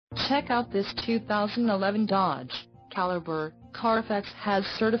Check out this 2011 Dodge Caliber. Carfax has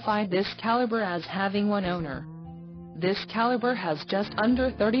certified this Caliber as having one owner. This Caliber has just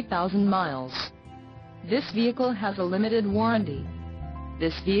under 30,000 miles. This vehicle has a limited warranty.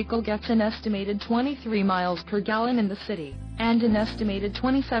 This vehicle gets an estimated 23 miles per gallon in the city, and an estimated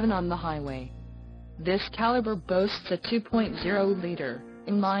 27 on the highway. This Caliber boasts a 2.0-liter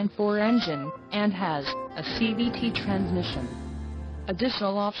inline-4 engine, and has a CVT transmission.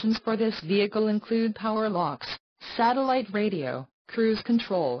 Additional options for this vehicle include power locks, satellite radio, cruise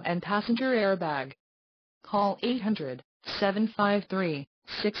control and passenger airbag. Call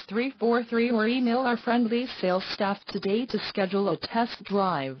 800-753-6343 or email our friendly sales staff today to schedule a test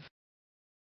drive.